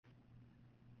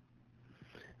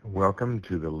Welcome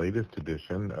to the latest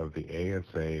edition of the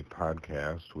ASA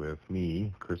podcast with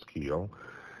me, Chris Keel.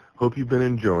 Hope you've been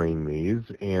enjoying these.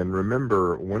 And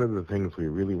remember, one of the things we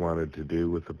really wanted to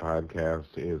do with the podcast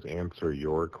is answer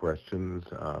your questions.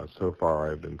 So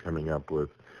far, I've been coming up with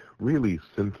really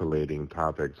scintillating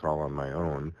topics all on my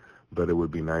own, but it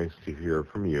would be nice to hear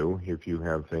from you if you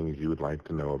have things you would like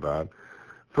to know about.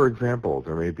 For example,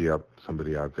 there may be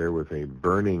somebody out there with a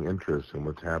burning interest in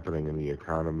what's happening in the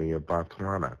economy of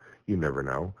Botswana. You never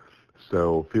know.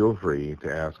 So feel free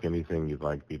to ask anything you'd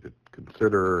like me to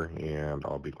consider, and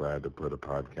I'll be glad to put a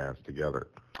podcast together.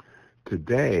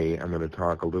 Today, I'm going to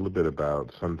talk a little bit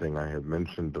about something I have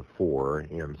mentioned before,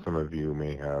 and some of you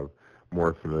may have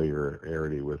more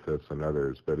familiarity with this than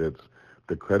others, but it's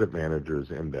the Credit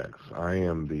Managers Index. I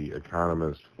am the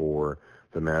economist for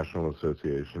the National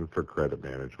Association for Credit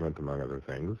Management, among other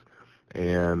things,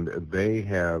 and they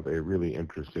have a really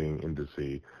interesting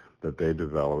indice that they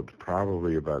developed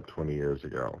probably about 20 years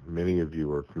ago. Many of you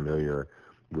are familiar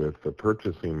with the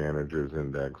Purchasing Managers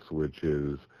Index, which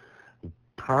is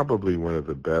probably one of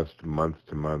the best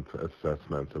month-to-month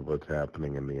assessments of what's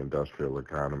happening in the industrial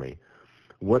economy.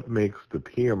 What makes the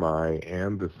PMI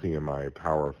and the CMI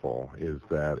powerful is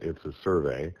that it's a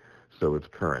survey, so it's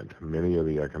current. Many of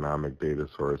the economic data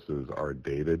sources are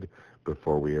dated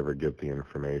before we ever get the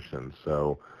information.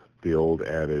 So the old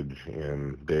adage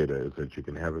in data is that you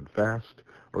can have it fast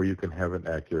or you can have it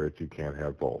accurate. You can't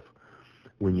have both.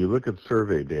 When you look at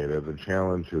survey data, the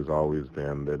challenge has always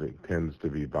been that it tends to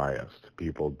be biased.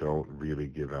 People don't really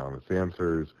give honest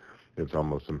answers. It's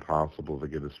almost impossible to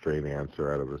get a straight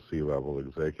answer out of a C-level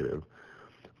executive.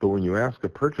 But when you ask a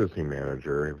purchasing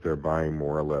manager if they're buying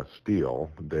more or less steel,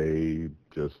 they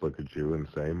just look at you and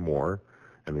say more,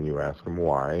 and then you ask them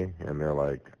why, and they're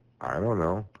like, I don't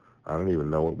know. I don't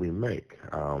even know what we make.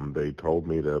 They told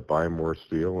me to buy more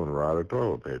steel and rotted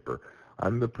toilet paper.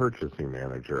 I'm the purchasing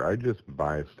manager. I just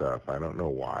buy stuff. I don't know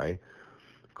why.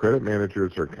 Credit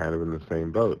managers are kind of in the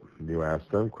same boat. You ask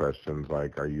them questions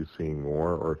like, are you seeing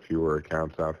more or fewer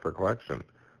accounts out for collection?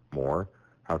 More.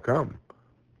 How come?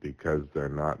 Because they're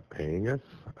not paying us.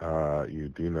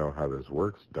 You do know how this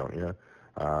works, don't you?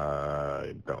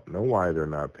 I don't know why they're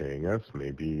not paying us.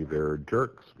 Maybe they're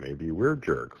jerks. Maybe we're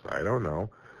jerks. I don't know.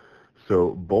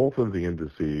 So both of the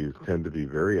indices tend to be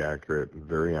very accurate,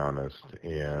 very honest,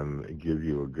 and give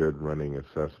you a good running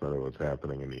assessment of what's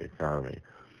happening in the economy.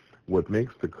 What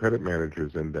makes the Credit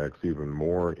Managers Index even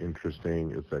more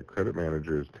interesting is that credit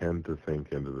managers tend to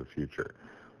think into the future.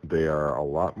 They are a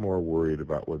lot more worried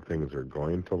about what things are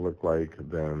going to look like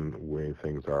than the way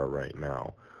things are right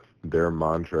now. Their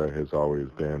mantra has always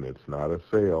been, it's not a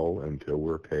sale until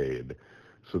we're paid.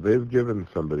 So they've given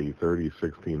somebody 30,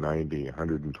 60, 90,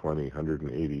 120,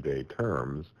 180-day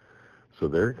terms. So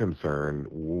they're concerned,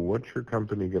 what's your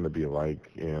company going to be like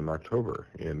in October,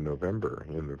 in November,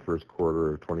 in the first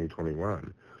quarter of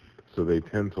 2021? So they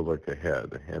tend to look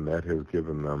ahead, and that has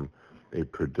given them a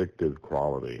predictive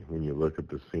quality. When you look at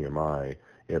the CMI,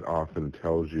 it often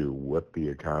tells you what the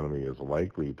economy is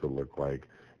likely to look like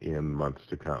in months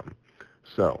to come.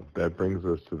 So that brings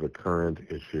us to the current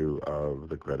issue of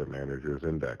the Credit Managers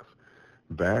Index.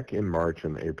 Back in March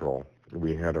and April,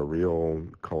 we had a real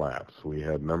collapse. We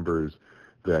had numbers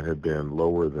that had been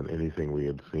lower than anything we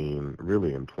had seen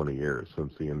really in 20 years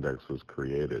since the index was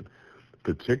created,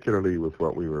 particularly with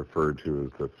what we refer to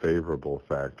as the favorable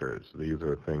factors. These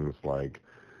are things like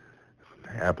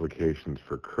applications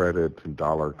for credit,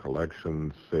 dollar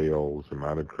collections, sales,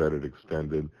 amount of credit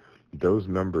extended. Those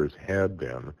numbers had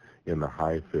been in the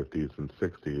high 50s and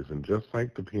 60s, and just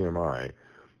like the PMI,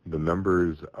 the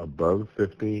numbers above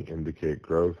 50 indicate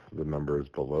growth. The numbers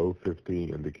below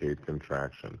 50 indicate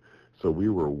contraction. So we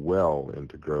were well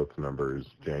into growth numbers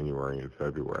January and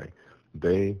February.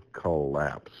 They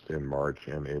collapsed in March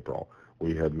and April.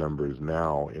 We had numbers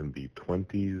now in the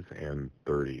 20s and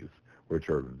 30s, which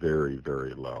are very,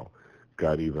 very low.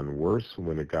 Got even worse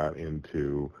when it got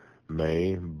into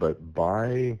May, but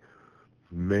by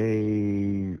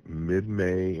mid-May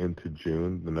into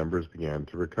June, the numbers began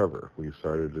to recover. We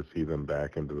started to see them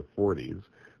back into the 40s.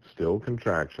 Still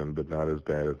contraction, but not as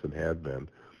bad as it had been.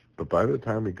 But by the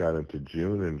time we got into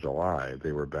June and July,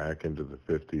 they were back into the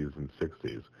 50s and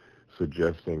 60s,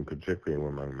 suggesting, particularly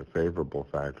among the favorable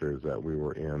factors, that we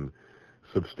were in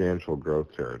substantial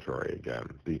growth territory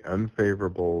again. The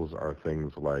unfavorables are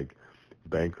things like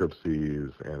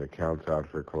bankruptcies and accounts out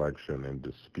for collection and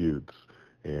disputes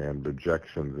and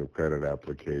rejections of credit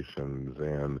applications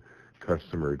and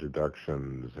customer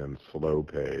deductions and slow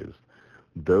pays.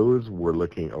 Those were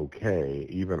looking okay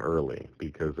even early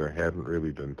because there hadn't really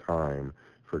been time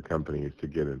for companies to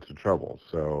get into trouble.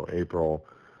 So April,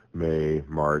 May,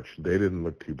 March, they didn't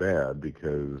look too bad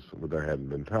because there hadn't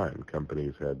been time.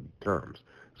 Companies had terms,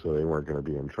 so they weren't going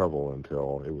to be in trouble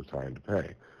until it was time to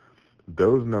pay.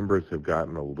 Those numbers have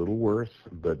gotten a little worse,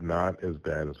 but not as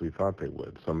bad as we thought they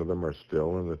would. Some of them are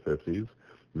still in the 50s.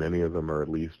 Many of them are at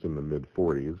least in the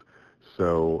mid-40s.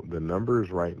 So the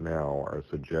numbers right now are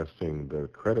suggesting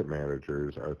that credit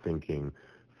managers are thinking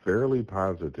fairly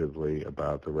positively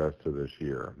about the rest of this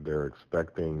year. They're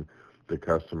expecting the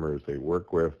customers they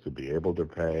work with to be able to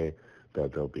pay,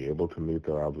 that they'll be able to meet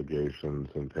their obligations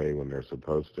and pay when they're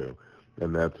supposed to.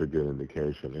 And that's a good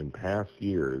indication. In past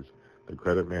years, the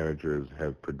credit managers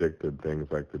have predicted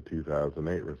things like the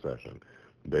 2008 recession.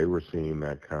 They were seeing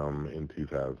that come in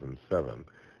 2007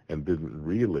 and didn't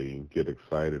really get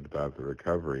excited about the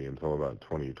recovery until about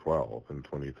 2012 and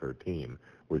 2013,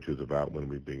 which is about when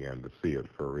we began to see it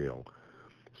for real.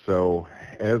 So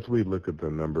as we look at the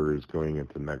numbers going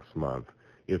into next month,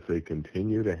 if they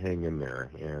continue to hang in there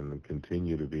and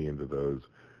continue to be into those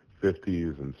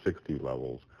 50s and 60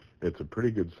 levels, it's a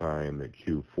pretty good sign that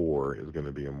Q4 is going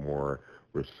to be a more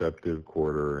receptive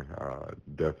quarter,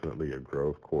 definitely a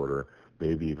growth quarter,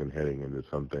 maybe even heading into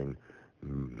something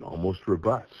almost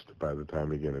robust by the time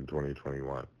we get in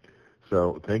 2021.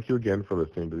 So thank you again for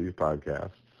listening to these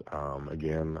podcasts.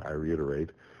 Again, I reiterate,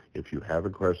 if you have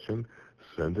a question,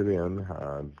 send it in.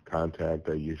 Contact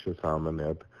Ayesha Salman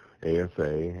at ASA,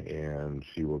 and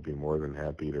she will be more than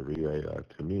happy to relay that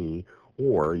to me,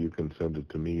 or you can send it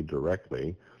to me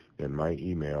directly, and my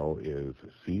email is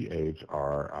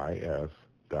chris.kuehl,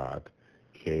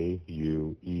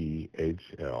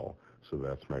 so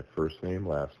that's my first name,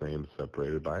 last name,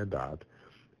 separated by a dot,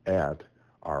 at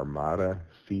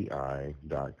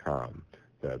armadaci.com.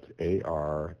 That's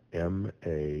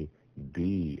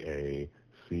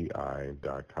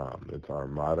ARMADACI.com. It's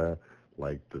Armada,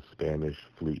 like the Spanish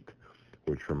fleet,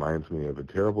 which reminds me of a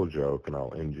terrible joke, and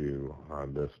I'll end you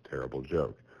on this terrible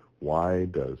joke. Why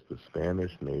does the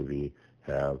Spanish Navy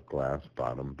have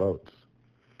glass-bottom boats?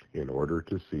 In order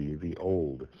to see the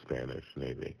old Spanish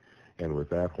Navy. And with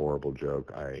that horrible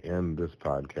joke, I end this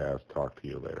podcast. Talk to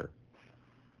you later.